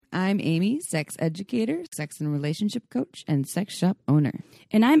I'm Amy, sex educator, sex and relationship coach, and sex shop owner.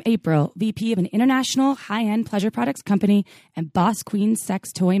 And I'm April, VP of an international high-end pleasure products company and boss queen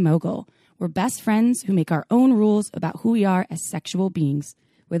sex toy mogul. We're best friends who make our own rules about who we are as sexual beings.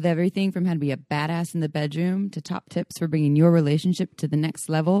 With everything from how to be a badass in the bedroom to top tips for bringing your relationship to the next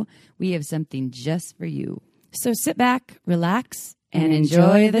level, we have something just for you. So sit back, relax, and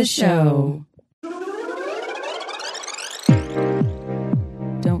enjoy the show.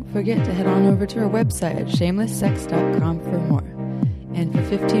 Don't forget to head on over to our website at shamelesssex.com for more. And for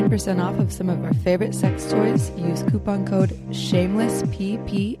 15% off of some of our favorite sex toys, use coupon code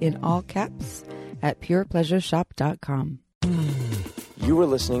SHAMELESSPP in all caps at purepleasureshop.com. You are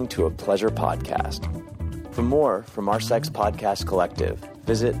listening to a pleasure podcast. For more from our sex podcast collective,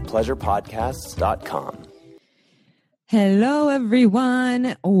 visit pleasurepodcasts.com. Hello,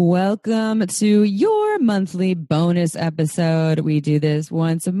 everyone. Welcome to your monthly bonus episode. We do this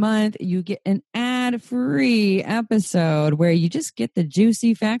once a month. You get an ad-free episode where you just get the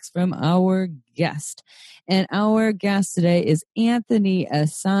juicy facts from our guest. And our guest today is Anthony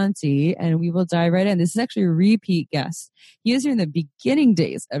Asanti, and we will dive right in. This is actually a repeat guest. He was here in the beginning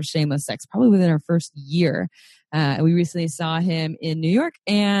days of Shameless Sex, probably within our first year. We recently saw him in New York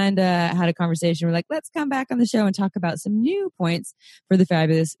and had a conversation. We're like, let's come back on the show and talk about some new points for the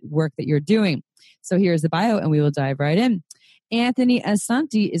fabulous work that you're doing. So here's the bio, and we will dive right in. Anthony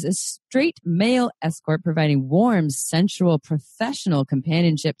Asanti is a straight male escort providing warm, sensual, professional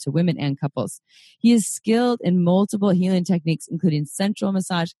companionship to women and couples. He is skilled in multiple healing techniques, including sensual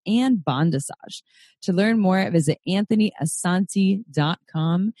massage and Bondassage. To learn more, visit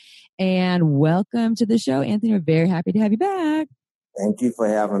anthonyasanti.com. And welcome to the show, Anthony. We're very happy to have you back. Thank you for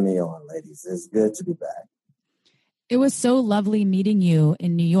having me on, ladies. It's good to be back. It was so lovely meeting you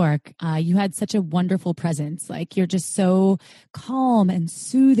in New York. You had such a wonderful presence. Like, you're just so calm and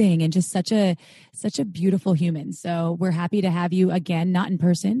soothing and just such a beautiful human. So we're happy to have you again, not in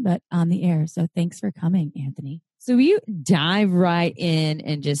person, but on the air. So thanks for coming, Anthony. So will you dive right in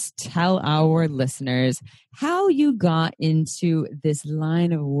and just tell our listeners how you got into this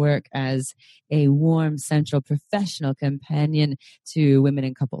line of work as a warm, sensual, professional companion to women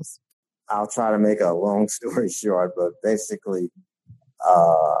and couples? I'll try to make a long story short, but basically,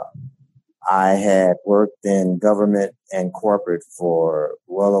 I had worked in government and corporate for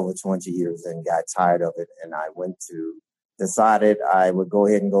well over 20 years and got tired of it. And I decided I would go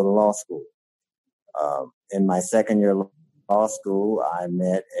ahead and go to law school. In my second year of law school, I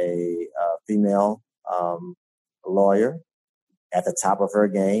met a female lawyer at the top of her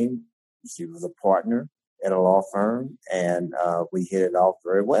game. She was a partner at a law firm, and we hit it off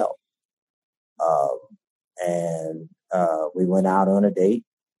very well. We went out on a date.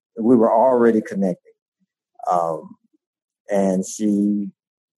 We were already connecting. And she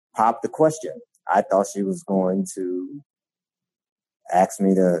popped the question. I thought she was going to ask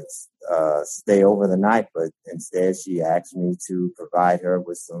me to stay over the night, but instead she asked me to provide her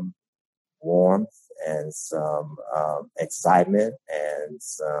with some warmth and some excitement and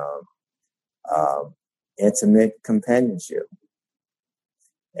some intimate companionship.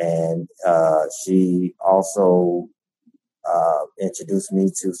 And she also introduced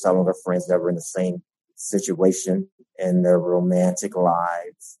me to some of her friends that were in the same situation in their romantic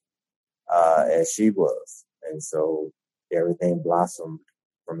lives as she was. And so everything blossomed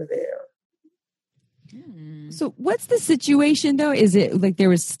from there. So what's the situation, though? Is it like there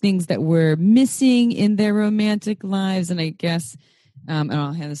was things that were missing in their romantic lives? And I guess, and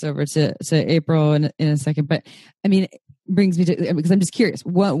I'll hand this over to April in a second, but I mean, brings me to, because I'm just curious,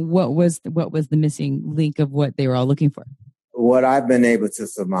 what was the missing link of what they were all looking for? What I've been able to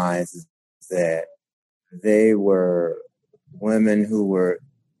surmise is that they were women who were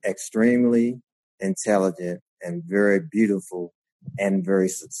extremely intelligent and very beautiful and very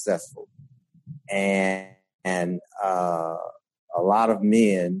successful. And a lot of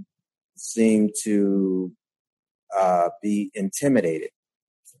men seem to be intimidated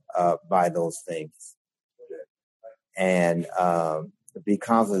by those things. And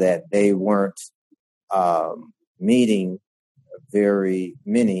because of that, they weren't meeting very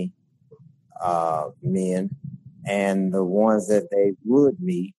many men. And the ones that they would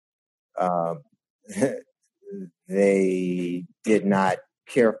meet, they did not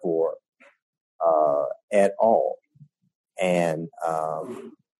care for at all. And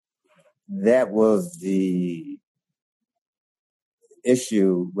that was the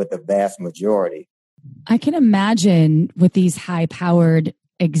issue with the vast majority. I can imagine with these high-powered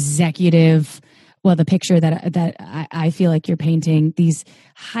executive, well, the picture that I feel like you're painting, these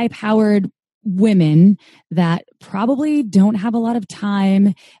high-powered women that probably don't have a lot of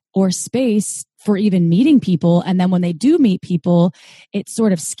time or space for even meeting people. And then when they do meet people, it's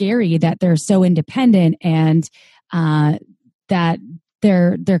sort of scary that they're so independent and that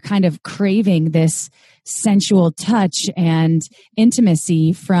they're kind of craving this sensual touch and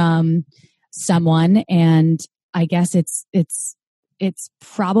intimacy from someone. And I guess it's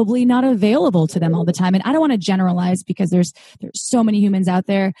probably not available to them all the time. And I don't want to generalize because there's so many humans out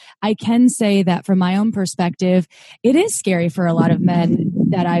there. I can say that from my own perspective, it is scary for a lot of men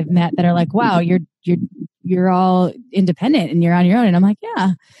that I've met that are like, wow, you're all independent and you're on your own. And I'm like,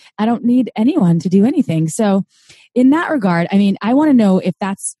 yeah, I don't need anyone to do anything. So in that regard, I mean, I want to know if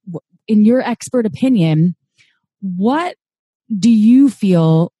that's, in your expert opinion, what do you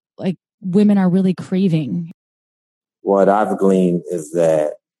feel like women are really craving? What I've gleaned is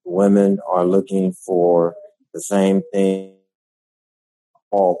that women are looking for the same thing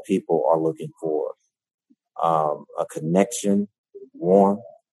all people are looking for. A connection, warmth,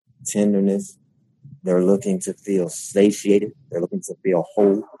 tenderness. They're looking to feel satiated. They're looking to feel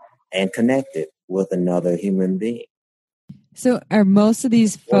whole and connected with another human being. So are most of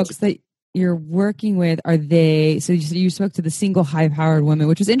these folks that you're working with, are they, so you spoke to the single high-powered woman,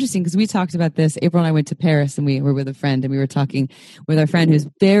 which was interesting because we talked about this. April and I went to Paris and we were with a friend and we were talking with our friend who's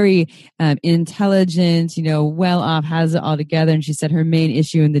very intelligent, well off, has it all together. And she said her main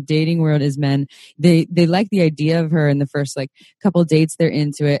issue in the dating world is men. They like the idea of her in the first couple dates, they're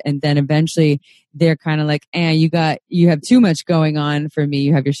into it. And then eventually they're kind of like, you have too much going on for me.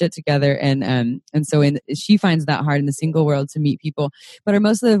 You have your shit together. And so she finds that hard in the single world to meet people. But are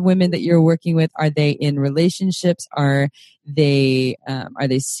most of the women that you're working with, are they in relationships? Are they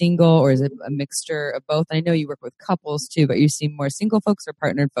single, or is it a mixture of both? I know you work with couples too, but you see more single folks or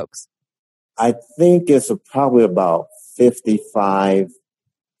partnered folks? I think it's probably about 55,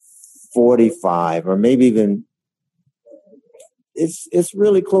 45, or maybe even it's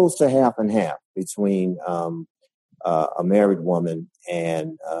really close to half and half between a married woman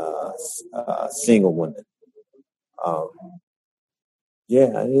and single women.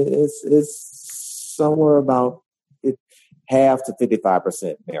 It's somewhere about half to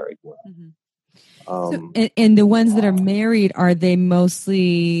 55% married women. Mm-hmm. And the ones that are married, are they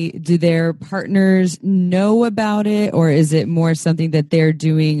mostly, do their partners know about it, or is it more something that they're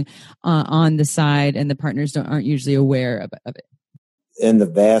doing on the side and the partners aren't usually aware of it? In the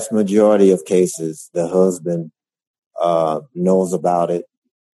vast majority of cases, the husband knows about it,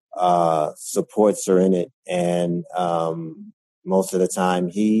 supports her in it, and most of the time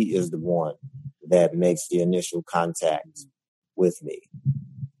he is the one that makes the initial contact with me.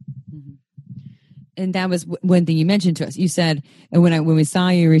 Mm-hmm. And that was one thing you mentioned to us. You said, and when we saw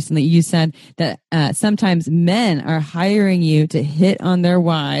you recently, you said that sometimes men are hiring you to hit on their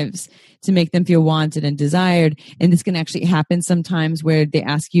wives to make them feel wanted and desired. And this can actually happen sometimes where they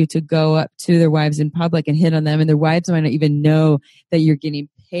ask you to go up to their wives in public and hit on them, and their wives might not even know that you're getting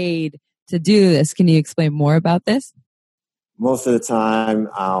paid to do this. Can you explain more about this? Most of the time,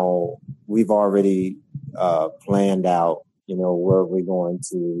 we've already planned out, where we're going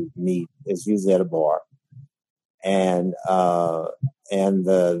to meet. It's usually at a bar, and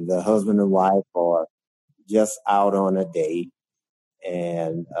the husband and wife are just out on a date,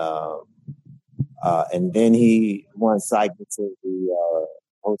 and then once I get to the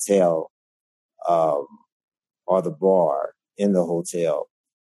hotel or the bar in the hotel,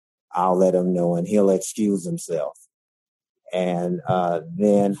 I'll let him know, and he'll excuse himself. And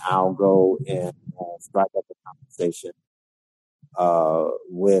then I'll go and strike up a conversation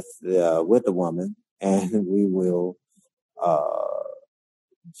with the woman, and we will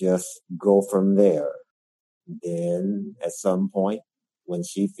just go from there. Then at some point, when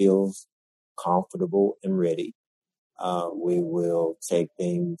she feels comfortable and ready, we will take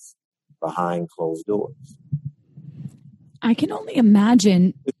things behind closed doors. I can only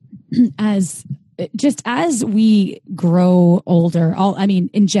imagine as we grow older,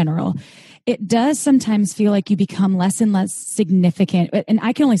 in general, it does sometimes feel like you become less and less significant. And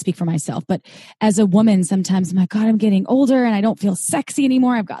I can only speak for myself, but as a woman, sometimes I'm like, God, I'm getting older and I don't feel sexy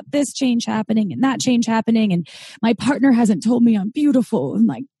anymore. I've got this change happening and that change happening. And my partner hasn't told me I'm beautiful.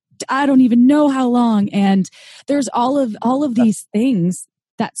 And I don't even know how long. And there's all of these things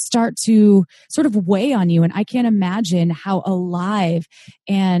that start to sort of weigh on you. And I can't imagine how alive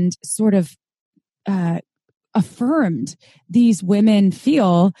and sort of affirmed these women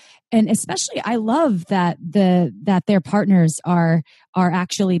feel. And especially I love that their partners are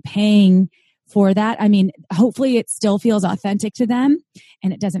actually paying for that. I mean, hopefully it still feels authentic to them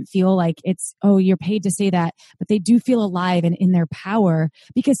and it doesn't feel like it's, oh, you're paid to say that, but they do feel alive and in their power,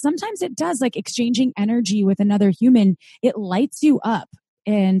 because sometimes it does, like exchanging energy with another human, it lights you up.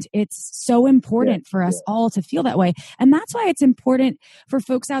 And it's so important for us all to feel that way. And that's why it's important for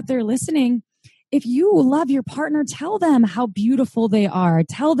folks out there listening. If you love your partner, tell them how beautiful they are.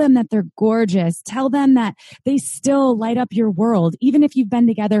 Tell them that they're gorgeous. Tell them that they still light up your world, even if you've been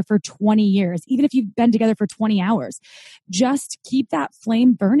together for 20 years, even if you've been together for 20 hours. Just keep that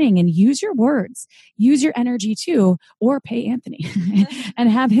flame burning and use your words. Use your energy too, or pay Anthony and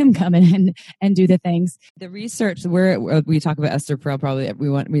have him come in and do the things. The research where we talk about Esther Perel, probably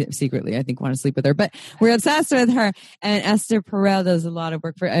we secretly, I think, want to sleep with her, but we're obsessed with her. And Esther Perel does a lot of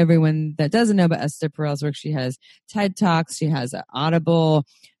work for everyone that doesn't know about Esther Perel's work. She has TED Talks. She has an Audible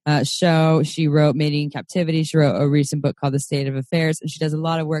show. She wrote Mating in Captivity. She wrote a recent book called The State of Affairs. And she does a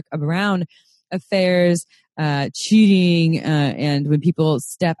lot of work around affairs, cheating, and when people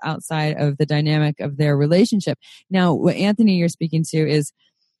step outside of the dynamic of their relationship. Now, what Anthony you're speaking to is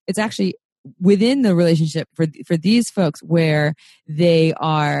it's actually within the relationship for these folks where they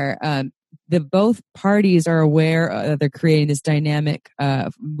are both parties are aware they're creating this dynamic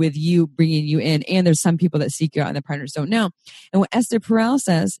with you, bringing you in, and there's some people that seek you out and the partners don't know. And what Esther Perel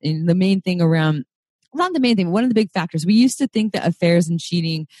says, in the main thing around, not the main thing, one of the big factors, we used to think that affairs and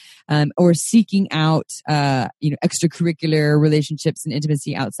cheating or seeking out extracurricular relationships and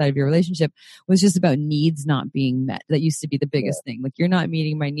intimacy outside of your relationship was just about needs not being met. That used to be the biggest thing. Like, you're not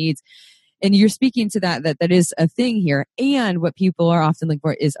meeting my needs. And you're speaking to that is a thing here. And what people are often looking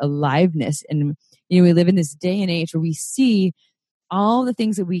for is aliveness. And, we live in this day and age where we see all the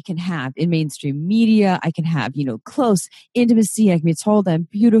things that we can have in mainstream media. I can have, close intimacy. I can be told I'm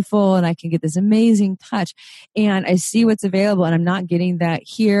beautiful and I can get this amazing touch. And I see what's available and I'm not getting that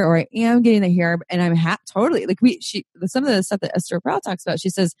here, or I am getting that here. And I'm totally like some of the stuff that Esther Perel talks about,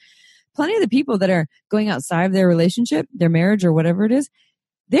 she says plenty of the people that are going outside of their relationship, their marriage or whatever it is,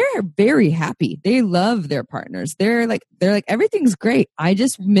 they're very happy. They love their partners. They're like, everything's great. I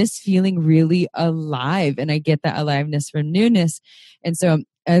just miss feeling really alive. And I get that aliveness from newness. And so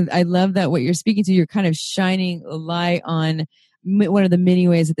I love that what you're speaking to, you're kind of shining a light on one of the many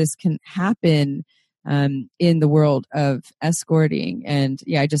ways that this can happen in the world of escorting. And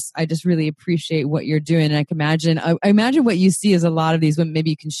I just really appreciate what you're doing. And I imagine what you see is a lot of these women. Maybe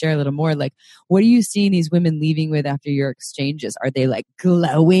you can share a little more. Like, what are you seeing these women leaving with after your exchanges? Are they like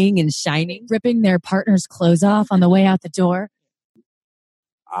glowing and shining, ripping their partner's clothes off on the way out the door?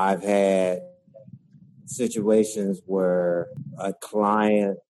 I've had situations where a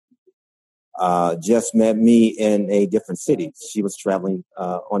client just met me in a different city. She was traveling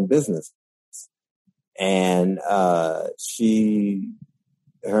on business. And her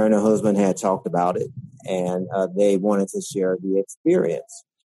and her husband had talked about it, and they wanted to share the experience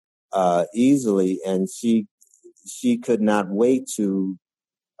easily. And she could not wait to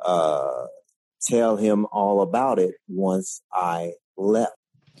tell him all about it once I left.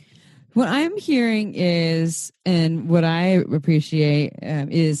 What I'm hearing is, and what I appreciate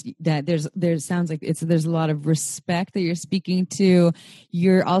is that there's sounds like there's a lot of respect that you're speaking to.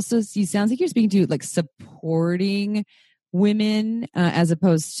 You sounds like you're speaking to like supporting women as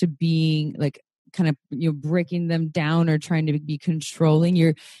opposed to being like kind of breaking them down or trying to be controlling.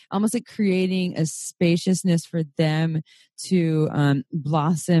 You're almost like creating a spaciousness for them to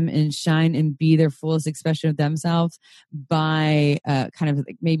blossom and shine and be their fullest expression of themselves by kind of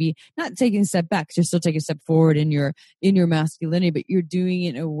like maybe not taking a step back, because you're still taking a step forward in your masculinity, but you're doing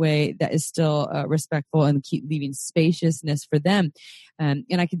it in a way that is still respectful and keep leaving spaciousness for them. And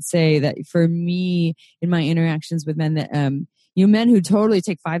I could say that for me, in my interactions with men, that men who totally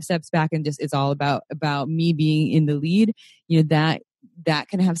take 5 steps back and just it's all about me being in the lead, that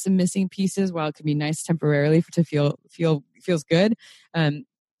can have some missing pieces. While it can be nice temporarily to feels good,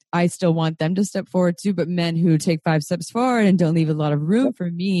 I still want them to step forward too. But men who take 5 steps forward and don't leave a lot of room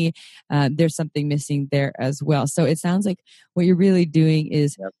for me, there's something missing there as well. So it sounds like what you're really doing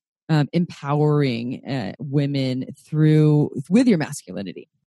is empowering women with your masculinity.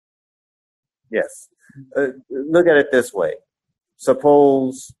 Yes. Look at it this way.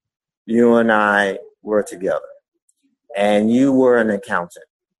 Suppose you and I were together and you were an accountant.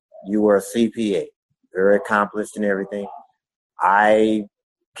 You were a CPA, very accomplished in everything. I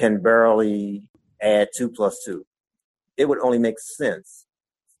can barely add 2 plus 2. It would only make sense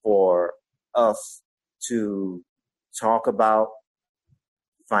for us to talk about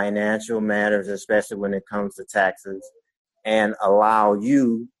financial matters, especially when it comes to taxes, and allow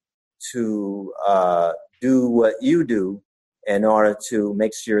you to do what you do in order to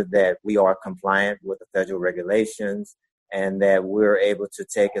make sure that we are compliant with the federal regulations and that we're able to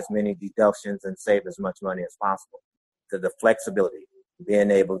take as many deductions and save as much money as possible. To the flexibility,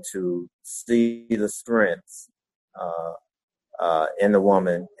 being able to see the strengths in the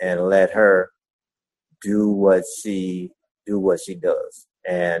woman and let her do what she does,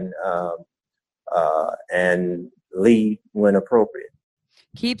 and lead when appropriate.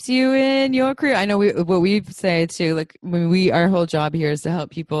 Keeps you in your career. I know what we say too, like when our whole job here is to help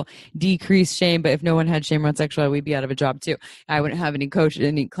people decrease shame. But if no one had shame around sexuality, we'd be out of a job too. I wouldn't have any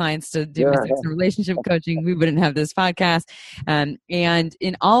clients to do my sex and relationship coaching. We wouldn't have this podcast. And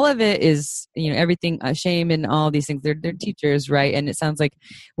in all of it is, everything, shame and all these things. They're teachers, right? And it sounds like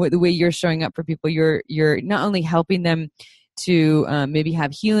the way you're showing up for people, you're not only helping them to maybe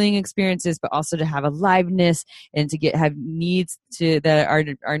have healing experiences, but also to have aliveness and to have needs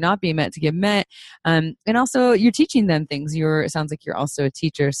that are not being met to get met. And also you're teaching them things. It sounds like you're also a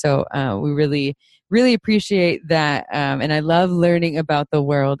teacher. So we really, really appreciate that. And I love learning about the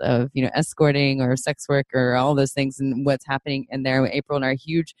world of, escorting or sex work or all those things and what's happening in there. April and I are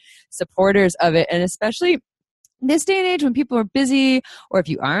huge supporters of it. And especially this day and age when people are busy, or if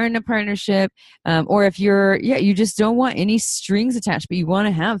you are in a partnership, or if you just don't want any strings attached, but you want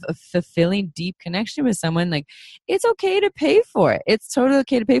to have a fulfilling, deep connection with someone, like, it's okay to pay for it. It's totally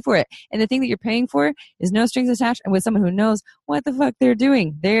okay to pay for it. And the thing that you're paying for is no strings attached, and with someone who knows what the fuck they're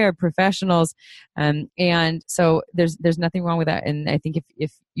doing. They are professionals. And so there's nothing wrong with that. And I think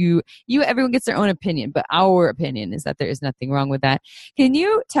if everyone gets their own opinion, but our opinion is that there is nothing wrong with that. Can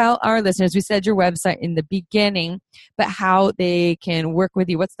you tell our listeners, we said your website in the beginning, but how they can work with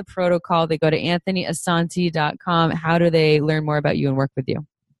you? What's the protocol? They go to anthonyasanti.com. How do they learn more about you and work with you?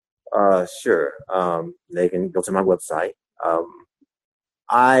 Sure. They can go to my website.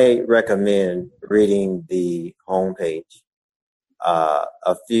 I recommend reading the homepage.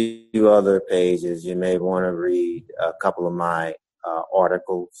 A few other pages, you may want to read a couple of my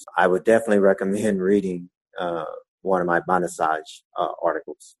articles. I would definitely recommend reading one of my Bondassage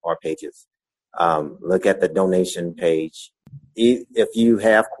articles or pages. Look at the donation page. If you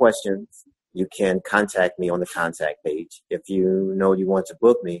have questions, you can contact me on the contact page. If you know you want to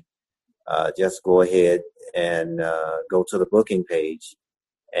book me, just go ahead and go to the booking page,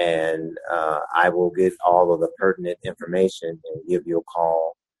 and I will get all of the pertinent information and give you a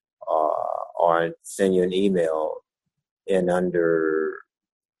call or send you an email in under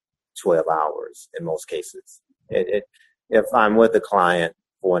 12 hours in most cases. If I'm with a client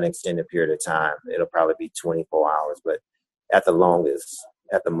for an extended period of time, it'll probably be 24 hours, but at the most,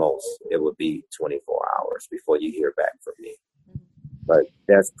 it would be 24 hours before you hear back from me. But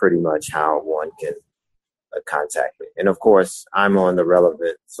that's pretty much how one can contact me. And of course, I'm on the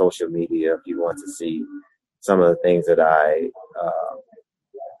relevant social media. If you want to see some of the things that I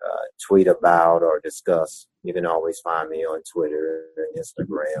tweet about or discuss, you can always find me on Twitter and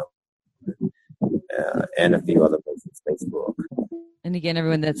Instagram, and a few other places, Facebook. And again,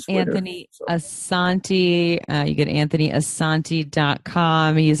 everyone, that's Twitter, Anthony Asanti. You go to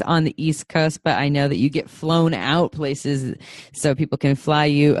anthonyasanti.com. He's on the East Coast, but I know that you get flown out places so people can fly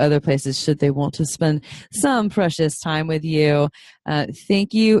you other places should they want to spend some precious time with you.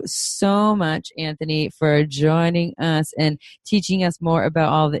 Thank you so much, Anthony, for joining us and teaching us more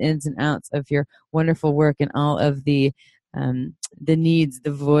about all the ins and outs of your wonderful work and all of the needs,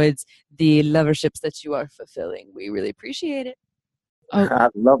 the voids, the loverships that you are fulfilling. We really appreciate it. Oh.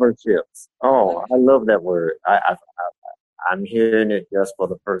 Loverships. Oh, I love that word. I'm hearing it just for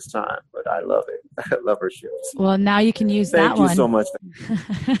the first time, but I love it. Loverships. Well, now you can use that one. Thank you so much.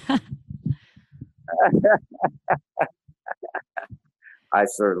 I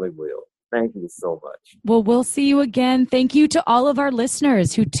certainly will. Thank you so much. Well, we'll see you again. Thank you to all of our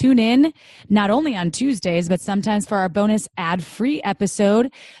listeners who tune in, not only on Tuesdays, but sometimes for our bonus ad-free episode.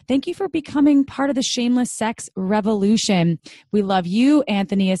 Thank you for becoming part of the Shameless Sex Revolution. We love you,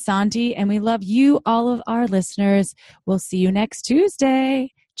 Anthony Asanti, and we love you, all of our listeners. We'll see you next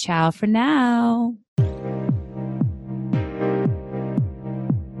Tuesday. Ciao for now.